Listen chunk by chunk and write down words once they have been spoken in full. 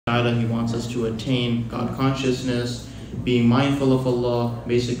He wants us to attain God consciousness, being mindful of Allah,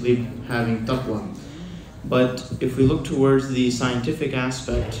 basically having taqwa. But if we look towards the scientific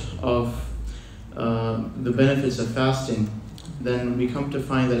aspect of the benefits of fasting, then we come to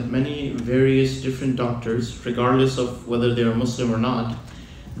find that many various different doctors, regardless of whether they are Muslim or not,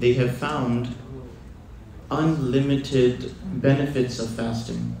 they have found unlimited benefits of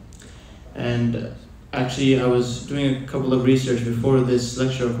fasting. And actually, I was doing a couple of research before this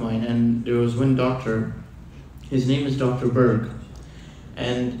lecture of mine, and there was one doctor, his name is Dr. Berg,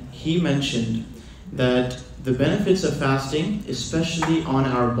 and he mentioned that the benefits of fasting, especially on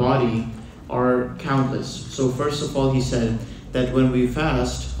our body, are countless. So first of all, he said that when we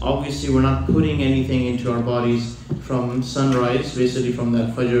fast, obviously we're not putting anything into our bodies from sunrise, basically from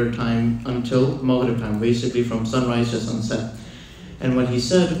that Fajr time until Maghrib time, basically from sunrise to sunset. And what he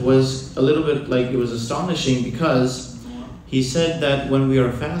said was a little bit like, it was astonishing, because he said that when we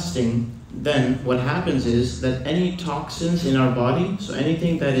are fasting, then what happens is that any toxins in our body, so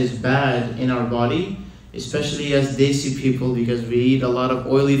anything that is bad in our body, especially as Desi people, because we eat a lot of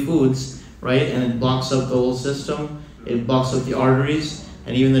oily foods, right? And it blocks up the whole system, it blocks up the arteries,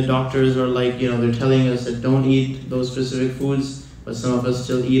 and even the doctors are like, they're telling us that don't eat those specific foods, but some of us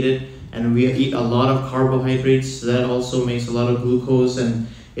still eat it. And we eat a lot of carbohydrates, so that also makes a lot of glucose, and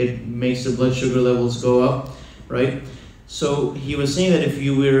it makes the blood sugar levels go up, right? So he was saying that if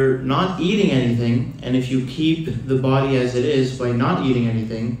you were not eating anything, and if you keep the body as it is by not eating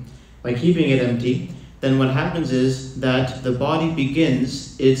anything, by keeping it empty, then what happens is that the body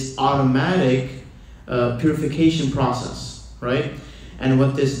begins its automatic purification process, right? And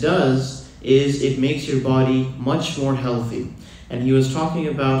what this does is it makes your body much more healthy. And he was talking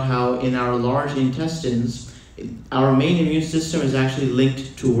about how in our large intestines, our main immune system is actually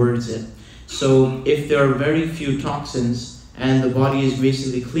linked towards it. So if there are very few toxins and the body is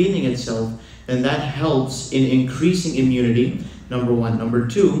basically cleaning itself, then that helps in increasing immunity, number one. Number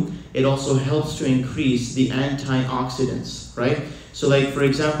two, it also helps to increase the antioxidants, right? So like, for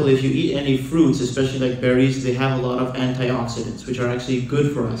example, if you eat any fruits, especially like berries, they have a lot of antioxidants, which are actually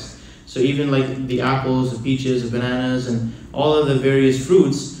good for us. So even like the apples, the peaches, the bananas, and all of the various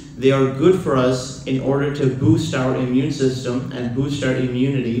fruits, they are good for us in order to boost our immune system and boost our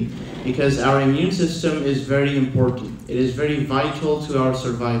immunity, because our immune system is very important. It is very vital to our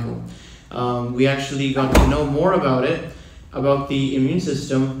survival. We actually got to know more about it, about the immune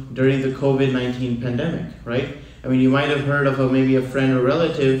system during the COVID-19 pandemic, right? I mean, you might have heard of maybe a friend or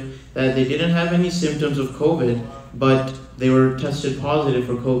relative that they didn't have any symptoms of COVID, but they were tested positive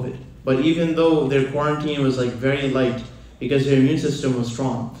for COVID. But even though their quarantine was like very light, because their immune system was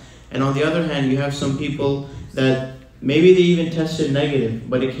strong. And on the other hand, you have some people that maybe they even tested negative,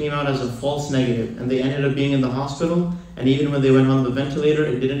 but it came out as a false negative, and they ended up being in the hospital, and even when they went on the ventilator,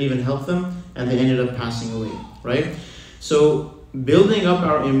 it didn't even help them, and they ended up passing away, right? So building up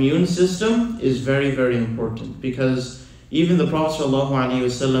our immune system is very, very important, because even the Prophet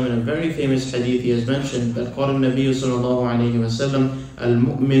ﷺ, in a very famous hadith, he has mentioned that قال النبي صلى الله عليه وسلم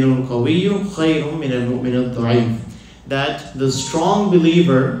المؤمن القوي خير من المؤمن الضعيف, that the strong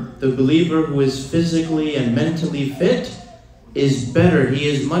believer, the believer who is physically and mentally fit, is better. He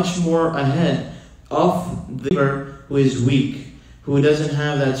is much more ahead of the believer who is weak, who doesn't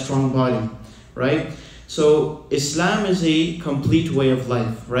have that strong body, right? So Islam is a complete way of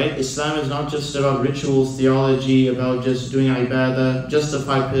life, right? Islam is not just about rituals, theology, about just doing ibadah, just the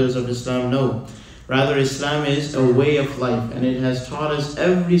 5 pillars of Islam, no. Rather, Islam is a way of life, and it has taught us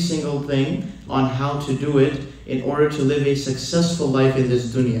every single thing on how to do it in order to live a successful life in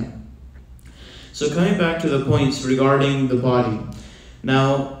this dunya. So coming back to the points regarding the body.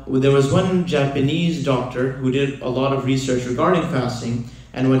 Now, there was one Japanese doctor who did a lot of research regarding fasting,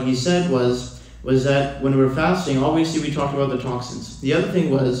 and what he said was that when we're fasting, obviously we talked about the toxins. The other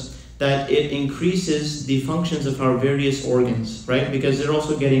thing was that it increases the functions of our various organs, right? Because they're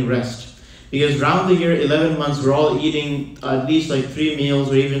also getting rest. Because around the year, 11 months, we're all eating at least like 3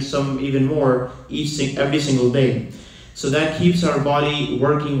 meals, or even more every single day. So that keeps our body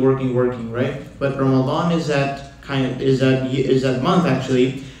working, right? But Ramadan is that month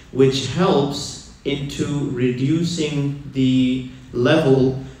actually, which helps into reducing the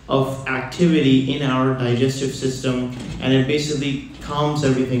level of activity in our digestive system, and it basically calms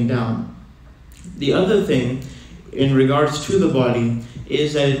everything down. The other thing in regards to the body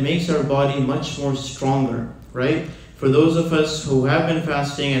is that it makes our body much more stronger, right? For those of us who have been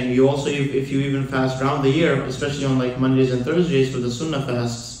fasting, and you also, if you even fast around the year, especially on like Mondays and Thursdays for the Sunnah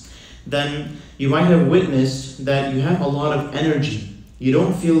fasts, then you might have witnessed that you have a lot of energy. You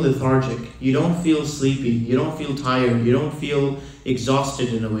don't feel lethargic, you don't feel sleepy, you don't feel tired, you don't feel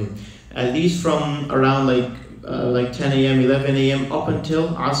exhausted in a way. At least from around like 10 a.m., 11 a.m. up until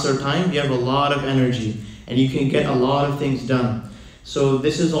Asr time, you have a lot of energy and you can get a lot of things done. So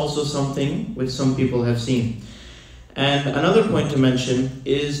this is also something which some people have seen. And another point to mention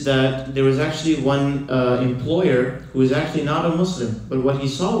is that there was actually one employer who was actually not a Muslim, but what he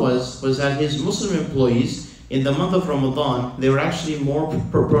saw was that his Muslim employees in the month of Ramadan, they were actually more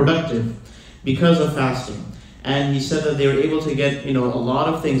productive because of fasting. And he said that they were able to get a lot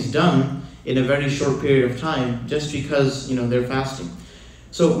of things done in a very short period of time just because they're fasting.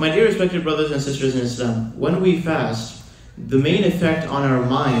 So my dear respected brothers and sisters in Islam, when we fast, the main effect on our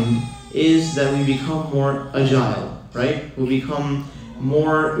mind is that we become more agile, right? We become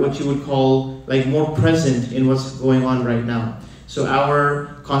more what you would call more present in what's going on right now. So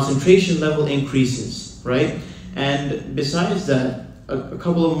our concentration level increases, right? And besides that, a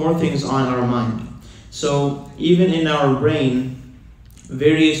couple of more things on our mind. So even in our brain,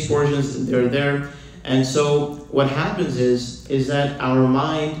 various portions, they're there. And so what happens is that our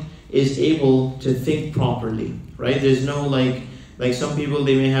mind is able to think properly, right? There's no like some people,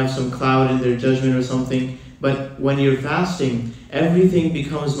 they may have some cloud in their judgment or something, but when you're fasting, everything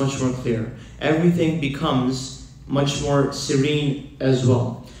becomes much more clear. Everything becomes much more serene as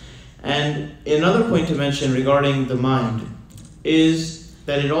well. And another point to mention regarding the mind is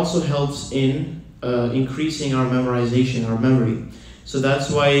that it also helps in increasing our memorization, our memory. So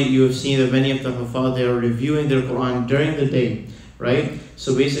that's why you have seen that many of the Huffaz, they are reviewing their Quran during the day, right?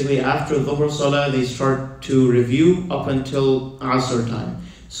 So basically after Dhuhr Salah, they start to review up until Asr time.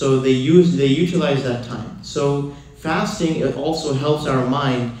 So they utilize that time. So fasting, it also helps our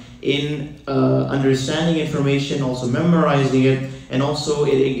mind in understanding information, also memorizing it, and also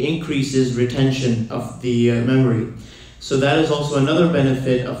it increases retention of the memory. So that is also another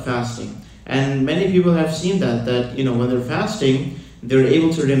benefit of fasting. And many people have seen that when they're fasting, they're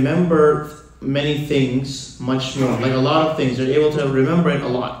able to remember many things much more, like a lot of things. They're able to remember it a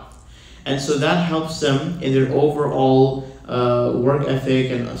lot. And so that helps them in their overall work ethic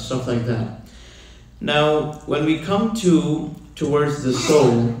and stuff like that. Now, when we come towards the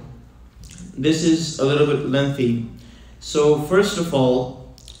soul, this is a little bit lengthy. So first of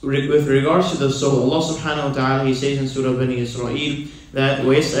all, with regards to the soul, Allah subhanahu wa ta'ala, He says in Surah Bani Israel that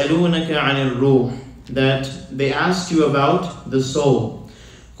وَيَسْأَلُونَكَ عَنِ الرُّوحِ, that they ask you about the soul.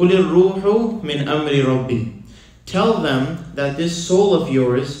 قُلِ الرُّوحُ مِنْ أَمْرِ رَبِّي. Tell them that this soul of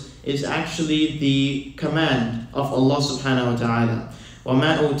yours is actually the command of Allah subhanahu wa ta'ala.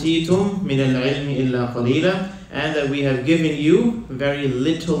 وَمَا أُوتِيتُم مِنَ الْعِلْمِ إِلَّا قَلِيلًا, and that we have given you very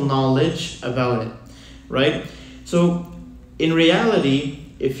little knowledge about it, right? So in reality,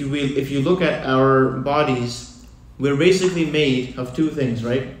 if you look at our bodies, we're basically made of two things,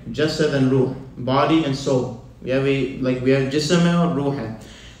 right? Jasad and ruh, body and soul. We have jism and ruh.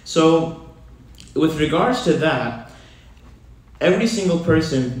 So with regards to that, every single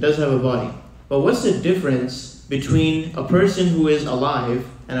person does have a body. But what's the difference between a person who is alive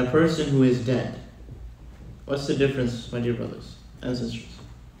and a person who is dead? What's the difference, my dear brothers and sisters?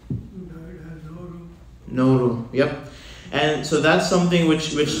 No ruh. Yep. And so that's something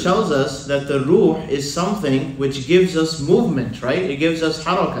which tells us that the ruh is something which gives us movement, right? It gives us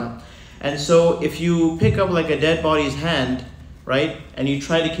harakah. And so if you pick up like a dead body's hand, right, and you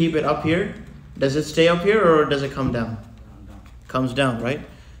try to keep it up here, does it stay up here or does it come down? Comes down, right?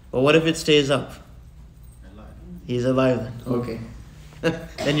 But what if it stays up? He's alive then. Okay.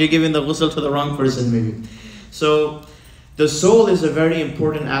 Then you're giving the ghusl to the wrong person maybe. So the soul is a very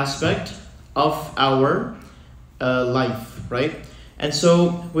important aspect of our life, right? And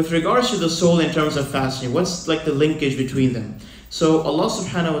so with regards to the soul in terms of fasting, what's like the linkage between them? So Allah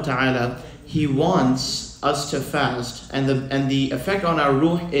subhanahu wa ta'ala, He wants us to fast, and the effect on our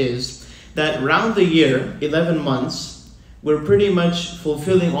ruh is that round the year, 11 months, we're pretty much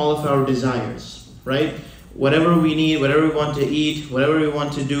fulfilling all of our desires, right? Whatever we need, whatever we want to eat, whatever we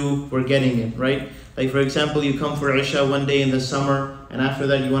want to do, we're getting it, right? Like for example, you come for Isha one day in the summer, and after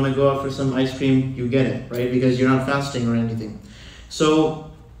that you want to go out for some ice cream, you get it, right? Because you're not fasting or anything.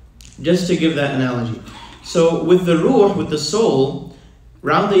 So, just to give that analogy. So with the ruh, with the soul,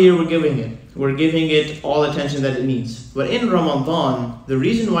 round the year we're giving it. We're giving it all attention that it needs. But in Ramadan, the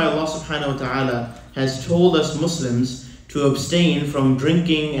reason why Allah subhanahu wa ta'ala has told us Muslims to abstain from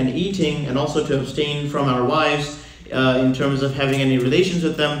drinking and eating, and also to abstain from our wives in terms of having any relations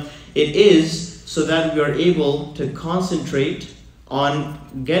with them, it is so that we are able to concentrate on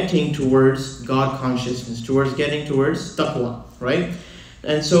getting towards God consciousness, towards getting towards taqwa, right?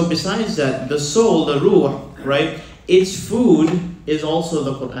 And so besides that, the soul, the ruh, right, its food is also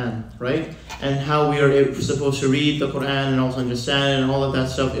the Quran, right? and how we are supposed to read the Quran and also understand and all of that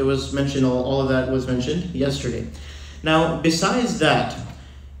stuff. It was mentioned, all of that was mentioned yesterday. Now, besides that,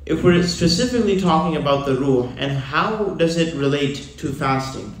 if we're specifically talking about the ruh and how does it relate to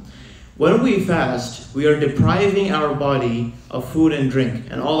fasting, when we fast, we are depriving our body of food and drink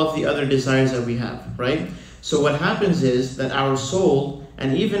and all of the other desires that we have, right? So what happens is that our soul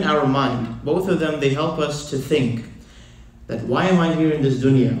and even our mind, both of them, they help us to think that why am I here in this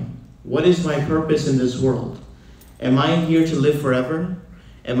dunya? What is my purpose in this world? Am I here to live forever?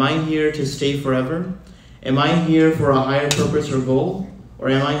 Am I here to stay forever? Am I here for a higher purpose or goal? Or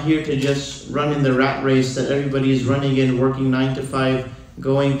am I here to just run in the rat race that everybody is running in, working 9 to 5,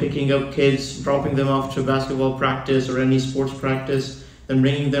 going, picking up kids, dropping them off to basketball practice or any sports practice, then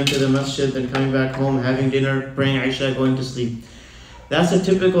bringing them to the masjid, then coming back home, having dinner, praying Isha, going to sleep. That's a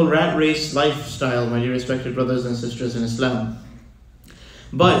typical rat race lifestyle, my dear respected brothers and sisters in Islam.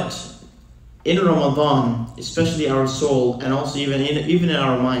 But in Ramadan, especially our soul and also even in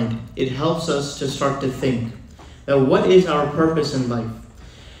our mind, it helps us to start to think that what is our purpose in life?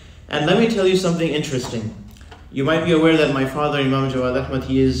 And let me tell you something interesting. You might be aware that my father, Imam Jawad Ahmad,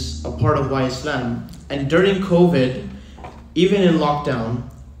 he is a part of Why Islam. And during COVID, even in lockdown,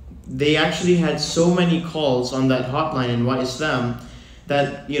 they actually had so many calls on that hotline in Why Islam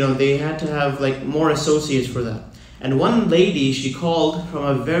that they had to have like more associates for that. And one lady, she called from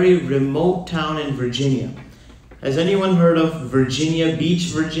a very remote town in Virginia. Has anyone heard of Virginia Beach,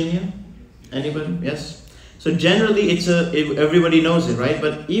 Virginia? Anybody? Yes? So generally, everybody knows it, right?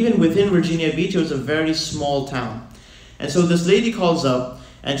 But even within Virginia Beach, it was a very small town. And so this lady calls up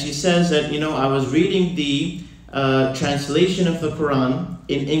and she says that, I was reading the translation of the Quran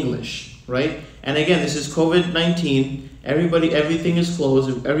in English, right? And again, this is COVID-19. Everything is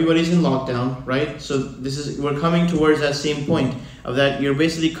closed. Everybody's in lockdown, right? So we're coming towards that same point of that you're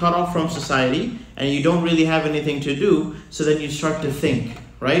basically cut off from society and you don't really have anything to do. So then you start to think,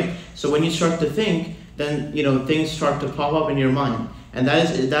 right? So when you start to think, then things start to pop up in your mind. And that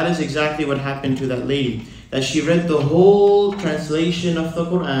is exactly what happened to that lady. That she read the whole translation of the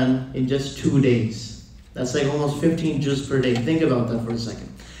Quran in just 2 days. That's like almost 15 juz per day. Think about that for a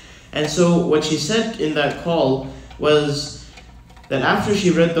second. And so what she said in that call was that after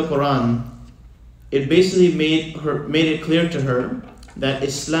she read the Quran, it basically made it clear to her that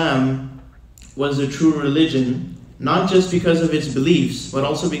Islam was a true religion, not just because of its beliefs, but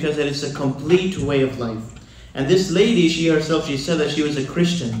also because that it's a complete way of life. And this lady, she said that she was a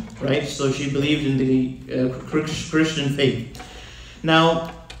Christian, right? So she believed in the Christian faith.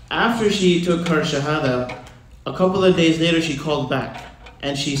 Now, after she took her Shahada, a couple of days later she called back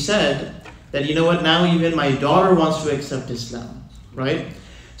and she said that, now even my daughter wants to accept Islam, right?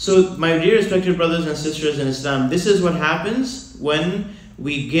 So my dear respected brothers and sisters in Islam, this is what happens when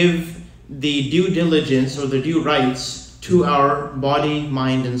we give the due diligence or the due rights to our body,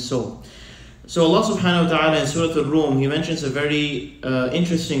 mind, and soul. So Allah subhanahu wa ta'ala in Surah Al-Rum, He mentions a very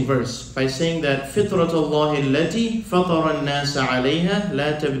interesting verse by saying that فِطْرَةَ اللَّهِ الَّتِي فَطَرَ النَّاسَ عَلَيْهَا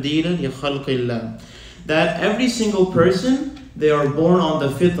لَا تَبْدِيلًا لِخَلْقِ اللَّهِ. That every single person, they are born on the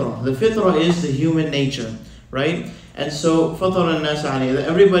fitrah. The fitrah is the human nature, right? And so فَطَرَ النَّاسَ عَلَيْهَا, that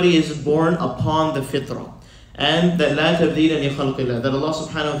everybody is born upon the fitrah. And that لا تبديل لخلق الله, that Allah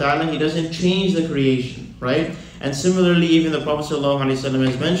subhanahu wa ta'ala, He doesn't change the creation, right? And similarly, even the Prophet sallallahu alaihi wasallam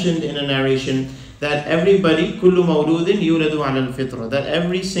has mentioned in a narration that everybody, كل مولود يولد على الفطرة, that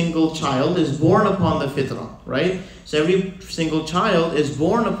every single child is born upon the fitrah, right? So every single child is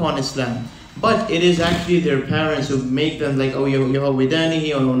born upon Islam. But it is actually their parents who make them like,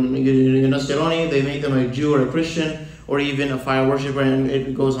 Yahwidani or Nasirani, they make them a Jew or a Christian or even a fire worshipper, and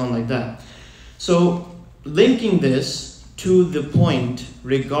it goes on like that. So linking this to the point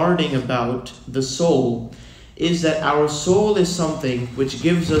regarding about the soul is that our soul is something which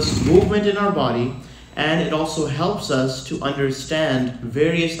gives us movement in our body, and it also helps us to understand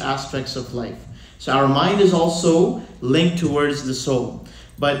various aspects of life. So our mind is also linked towards the soul.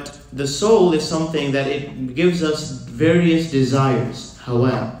 But the soul is something that it gives us various desires,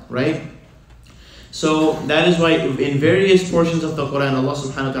 hawa, right? So that is why in various portions of the Quran, Allah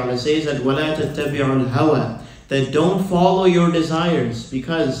subhanahu wa ta'ala says that وَلَا تَتَّبِعُوا الْهَوَى, that don't follow your desires,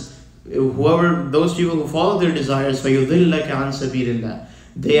 because those people who follow their desires, فَيُضِلَّكَ عَنْ سَبِيلِ اللَّهِ,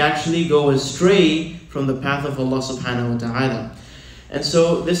 they actually go astray from the path of Allah subhanahu wa ta'ala. And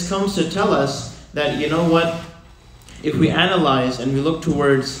so this comes to tell us that, if we analyze and we look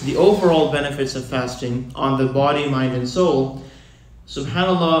towards the overall benefits of fasting on the body, mind, and soul,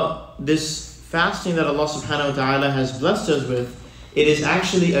 subhanAllah, this fasting that Allah subhanahu wa ta'ala has blessed us with, it is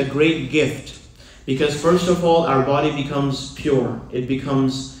actually a great gift. Because first of all, our body becomes pure. It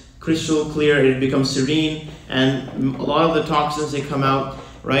becomes crystal clear, it becomes serene, and a lot of the toxins, they come out,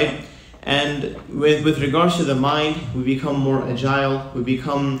 right? And with regards to the mind, we become more agile, we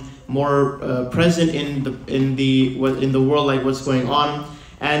become more present in the world, like what's going on.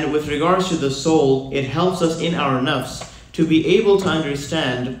 And with regards to the soul, it helps us in our nafs to be able to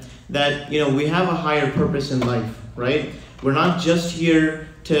understand that, you know, we have a higher purpose in life, right? We're not just here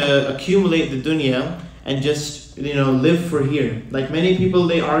to accumulate the dunya and just, you know, live for here. Like many people,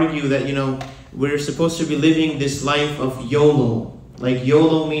 they argue that, you know, we're supposed to be living this life of YOLO. Like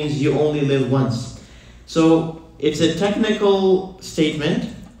YOLO means you only live once. So it's a technical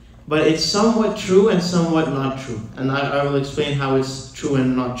statement, but it's somewhat true and somewhat not true. And I will explain how it's true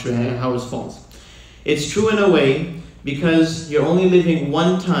and not true, and how it's false. It's true in a way because you're only living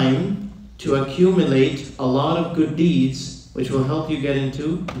one time to accumulate a lot of good deeds, which will help you get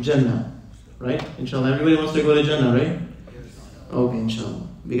into Jannah, right? Inshallah, everybody wants to go to Jannah, right? Okay, inshallah.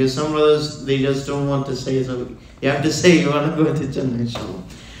 Because some brothers, they just don't want to say, so you have to say you want to go to Jannah, inshallah.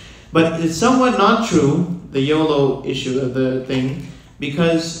 But it's somewhat not true, the YOLO issue of the thing,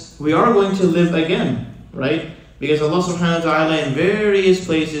 because we are going to live again, right? Because Allah subhanahu wa ta'ala in various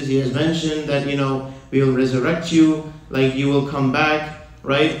places, He has mentioned that, you know, we will resurrect you, like you will come back,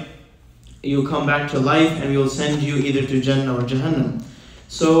 right? You'll come back to life and we will send you either to Jannah or Jahannam.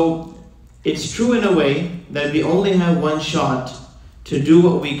 So it's true in a way that we only have one shot to do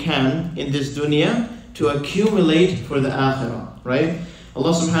what we can in this dunya to accumulate for the akhirah, right?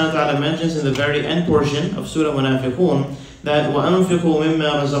 Allah subhanahu wa ta'ala mentions in the very end portion of Surah Munafiqun that وَأَنْفِقُوا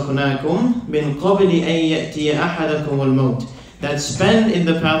مِمَّا رَزَقْنَاكُمْ مِنْ قَبْلِ أَنْ يَأْتِيَ أَحَدَكُمُ الْمَوْتِ. That spend in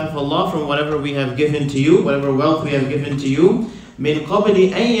the path of Allah from whatever we have given to you, whatever wealth we have given to you, مِنْ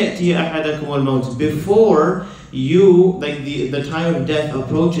قَبْلِ أَنْ يَأْتِيَ أَحَدَكُمُ الْمَوْتِ. Before you, like the time of death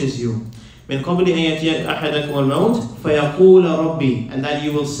approaches you. مِنْ قَبْلِ أَنْ يَأْتِيَ أَحَدَكُمُ الْمَوْتِ فَيَقُولَ رَبِّي. And that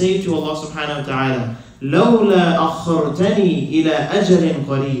you will say to Allah subhanahu wa ta'ala, لَوْلَا أَخَّرْتَنِي إِلَىٰ أَجَلٍ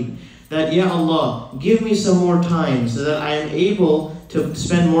قَرِيبٍ. That, Ya Allah, give me some more time so that I am able to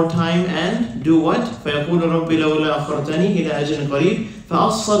spend more time and do what? فَيَقُولُ رَبِّ لَوْلَا أَخَّرْتَنِي إِلَىٰ أَجَلٍ قَرِيبٍ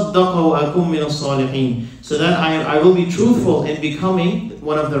فَأَصَّدَّقَ وَأَكُمْ مِنَ الصَّالِحِينَ. So that I will be truthful in becoming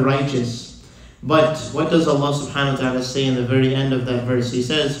one of the righteous. But what does Allah subhanahu wa ta'ala say in the very end of that verse? He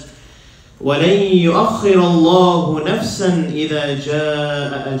says, وَلَن يُؤَخِّرَ اللَّهُ نَفْسًا إِذَا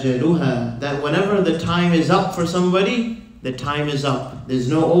جَاءَ أَجَلُهَا. That whenever the time is up for somebody, the time is up. There's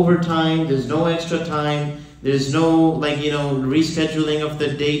no overtime, there's no extra time, there's no, like, you know, rescheduling of the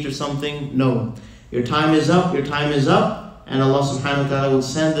date or something. No. Your time is up, your time is up, and Allah subhanahu wa ta'ala will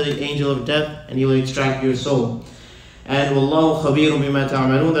send the angel of death and He will extract your soul. And وَاللَّهُ خَبِيرٌ بِمَا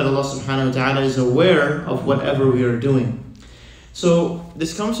تَعْمَلُونَ. That Allah subhanahu wa ta'ala is aware of whatever we are doing. So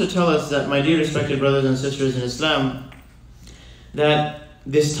this comes to tell us that, my dear respected brothers and sisters in Islam, that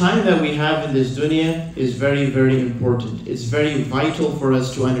this time that we have in this dunya is very, very important. It's very vital for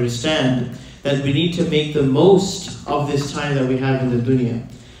us to understand that we need to make the most of this time that we have in the dunya.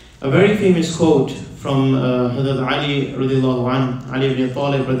 A very famous quote from Hazrat Ali radiallahu anh, Ali ibn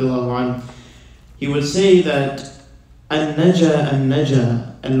Talib radiallahu anh, he would say that An-naja,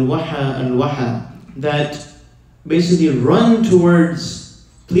 an-naja, al-waha, al-waha, that basically run towards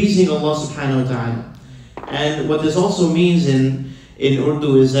pleasing Allah subhanahu wa ta'ala. And what this also means in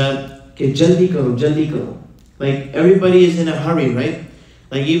Urdu is that jaldi karo, jaldi karo. Like everybody is in a hurry, right?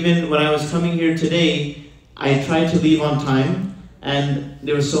 Like even when I was coming here today, I tried to leave on time and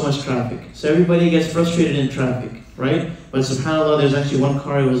there was so much traffic. So everybody gets frustrated in traffic, right? But subhanAllah, there's actually one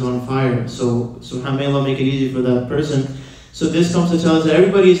car that was on fire. So subhanAllah, make it easy for that person. So this comes to tell us that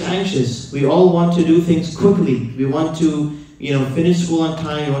everybody is anxious. We all want to do things quickly. We want to, you know, finish school on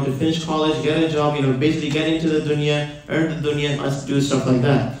time, you want to finish college, get a job, you know, basically get into the dunya, earn the dunya, and do stuff like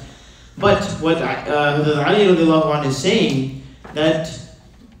that. But what Ali radiallahu anh is saying, that,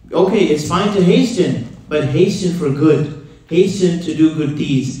 okay, it's fine to hasten, but hasten for good. Hasten to do good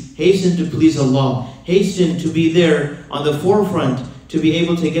deeds. Hasten to please Allah. Hasten to be there on the forefront, to be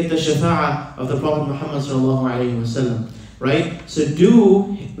able to get the shafa'ah of the Prophet Muhammad sallallahu alayhi wa sallam. Right? So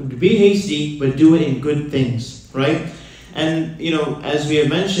be hasty, but do it in good things. Right? And, you know, as we have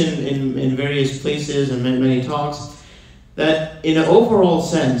mentioned in various places and many talks, that in an overall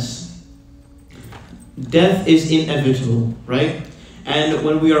sense, death is inevitable, right? And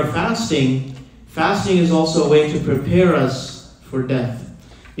when we are fasting, fasting is also a way to prepare us for death,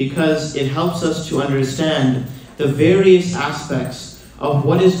 because it helps us to understand the various aspects of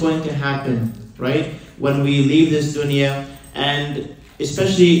what is going to happen, right? When we leave this dunya, and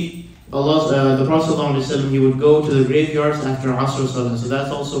especially the Prophet ﷺ, he would go to the graveyards after Asr Salah. So that's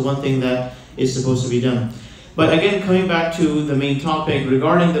also one thing that is supposed to be done. But again, coming back to the main topic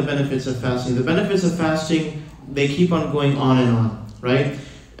regarding the benefits of fasting. The benefits of fasting, they keep on going on and on, right?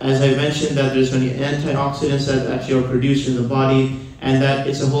 As I mentioned, that there's many antioxidants that actually are produced in the body, and that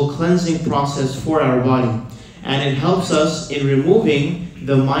it's a whole cleansing process for our body. And it helps us in removing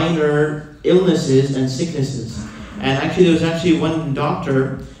the minor illnesses and sicknesses. And actually, there was actually one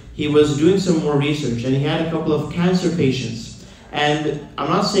doctor, he was doing some more research, and he had a couple of cancer patients. And I'm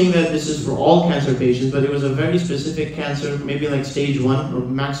not saying that this is for all cancer patients, but it was a very specific cancer, maybe like stage 1 or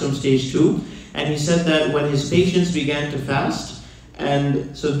maximum stage 2. And he said that when his patients began to fast,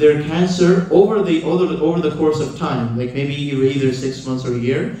 and so their cancer over the course of time, like maybe either 6 months or a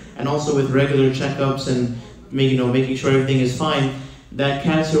year, and also with regular checkups and making sure everything is fine, that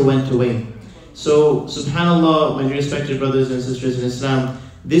cancer went away. So subhanallah, my respected brothers and sisters in Islam,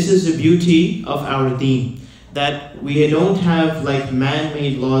 this is the beauty of our deen. That we don't have like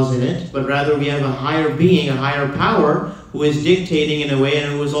man-made laws in it, but rather we have a higher being, a higher power who is dictating in a way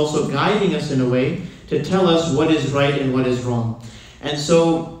and who is also guiding us in a way to tell us what is right and what is wrong. And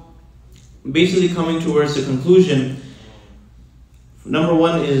so basically coming towards the conclusion, number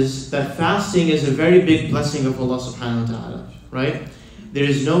one is that fasting is a very big blessing of Allah subhanahu wa ta'ala, right? There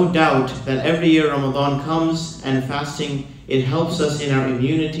is no doubt that every year Ramadan comes and fasting, it helps us in our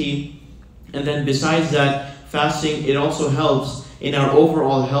immunity. And then besides that, fasting, it also helps in our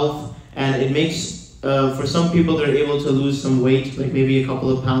overall health, and it makes, for some people, they're able to lose some weight, like maybe a couple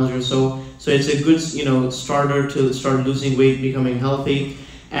of pounds or so. So it's a good, starter to start losing weight, becoming healthy.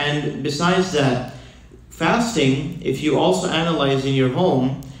 And besides that, fasting, if you also analyze in your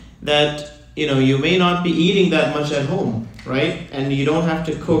home, that, you may not be eating that much at home, right? And you don't have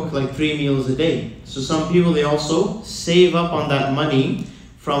to cook like 3 meals a day. So some people, they also save up on that money,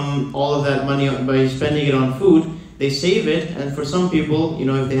 from all of that money by spending it on food, they save it, and for some people,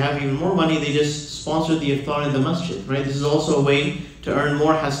 if they have even more money, they just sponsor the iftar in the masjid, right? This is also a way to earn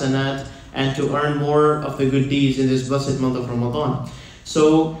more hasanat and to earn more of the good deeds in this blessed month of Ramadan.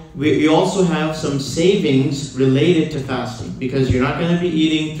 So we also have some savings related to fasting, because you're not going to be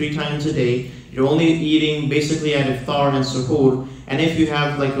eating 3 times a day. You're only eating basically at iftar and suhoor, and if you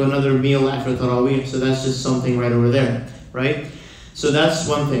have like another meal after tarawih, so that's just something right over there, right? So that's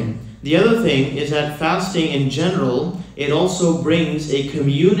one thing. The other thing is that fasting in general, it also brings a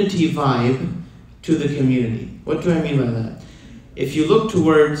community vibe to the community. What do I mean by that? If you look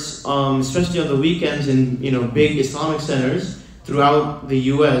towards, especially on the weekends in big Islamic centers throughout the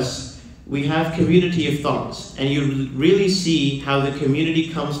US, we have community iftars, and you really see how the community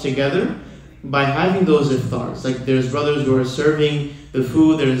comes together by having those iftars. Like there's brothers who are serving the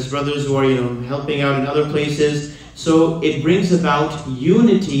food, there's brothers who are helping out in other places. So it brings about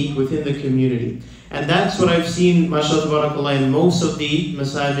unity within the community. And that's what I've seen, mashallah tabarakallah, in most of the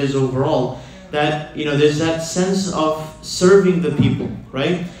masajids overall, that there's that sense of serving the people,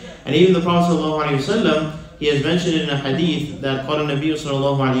 right? And even the Prophet ﷺ, he has mentioned in a hadith that قال النبي صلى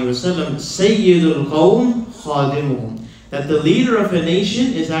الله عليه وسلم سيد القوم خادمهم, that the leader of a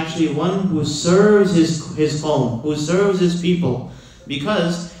nation is actually one who serves his qawm, who serves his people.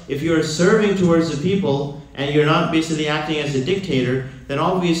 Because if you're serving towards the people, and you're not basically acting as a dictator, then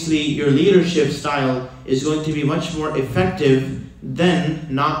obviously your leadership style is going to be much more effective than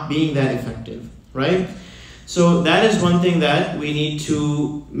not being that effective, right? So that is one thing that we need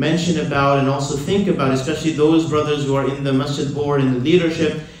to mention about and also think about, especially those brothers who are in the masjid board, in the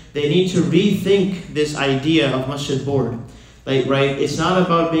leadership. They need to rethink this idea of masjid board. Like, right, it's not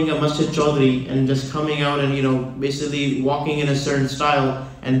about being a masjid chaudhry and just coming out and, basically walking in a certain style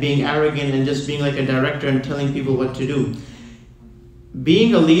and being arrogant and just being like a director and telling people what to do.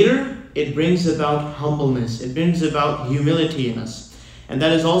 Being a leader, it brings about humbleness. It brings about humility in us. And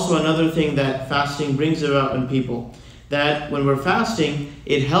that is also another thing that fasting brings about in people. That when we're fasting,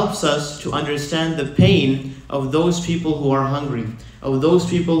 it helps us to understand the pain of those people who are hungry, of those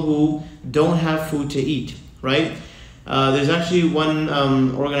people who don't have food to eat, right? There's actually one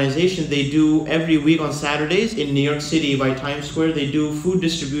organization, they do every week on Saturdays in New York City by Times Square, they do food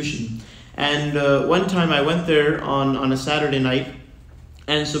distribution. And one time I went there on a Saturday night,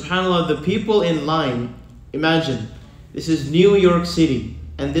 and subhanAllah, the people in line, imagine, this is New York City,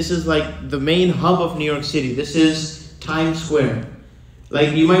 and this is like the main hub of New York City. This is Times Square.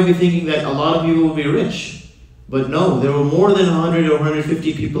 Like, you might be thinking that a lot of people will be rich, but no, there were more than 100 or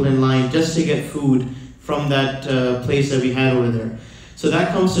 150 people in line just to get food from that place that we had over there. So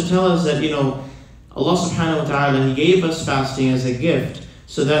that comes to tell us that, Allah subhanahu wa ta'ala, He gave us fasting as a gift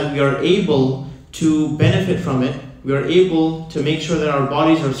so that we are able to benefit from it. We are able to make sure that our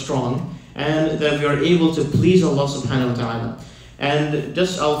bodies are strong and that we are able to please Allah subhanahu wa ta'ala. And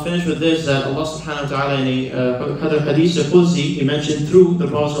just I'll finish with this, that Allah subhanahu wa ta'ala in a hadith al-Qudsi, He mentioned through the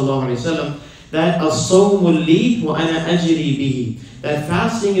Prophet sallallahu alaihi wasallam that as-sawmu li wa ana ajri bihi, that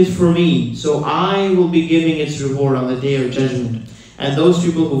fasting is for me, so I will be giving its reward on the Day of Judgment. And those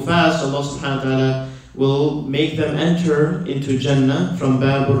people who fast, Allah subhanahu wa ta'ala will make them enter into Jannah from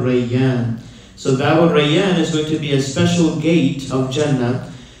Babul Rayyan. So Babul Rayyan is going to be a special gate of Jannah,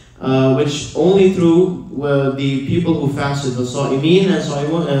 which only through the people who fasted, the Sa'imeen and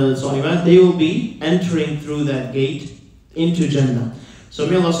Sa'imat, they will be entering through that gate into Jannah. So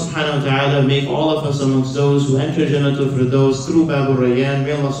may Allah subhanahu wa ta'ala make all of us amongst those who enter Jannatul Firdaus through Babul Rayyan.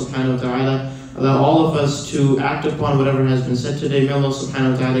 May Allah subhanahu wa ta'ala allow all of us to act upon whatever has been said today. May Allah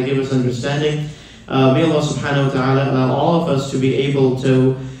subhanahu wa ta'ala give us understanding. May Allah subhanahu wa ta'ala allow all of us to be able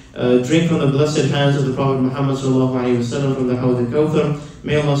to drink from the blessed hands of the Prophet Muhammad sallallahu alaihi wasallam from the Hawd al-Kawthar.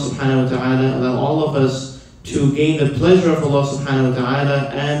 May Allah subhanahu wa ta'ala allow all of us to gain the pleasure of Allah subhanahu wa ta'ala,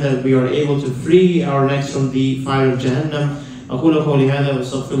 and that we are able to free our necks from the fire of Jahannam. أقول قولي هذا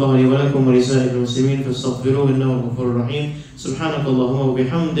وأستغفر الله لي ولكم ولسائر المسلمين فاستغفروه إنه هو الغفور الرحيم. سبحانك اللهم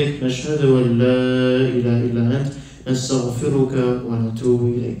وبحمدك نشهد أن لا إله إلا أنت نستغفرك ونتوب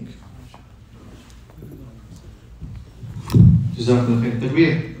إليك. جزاك الله خير.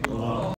 تكبير.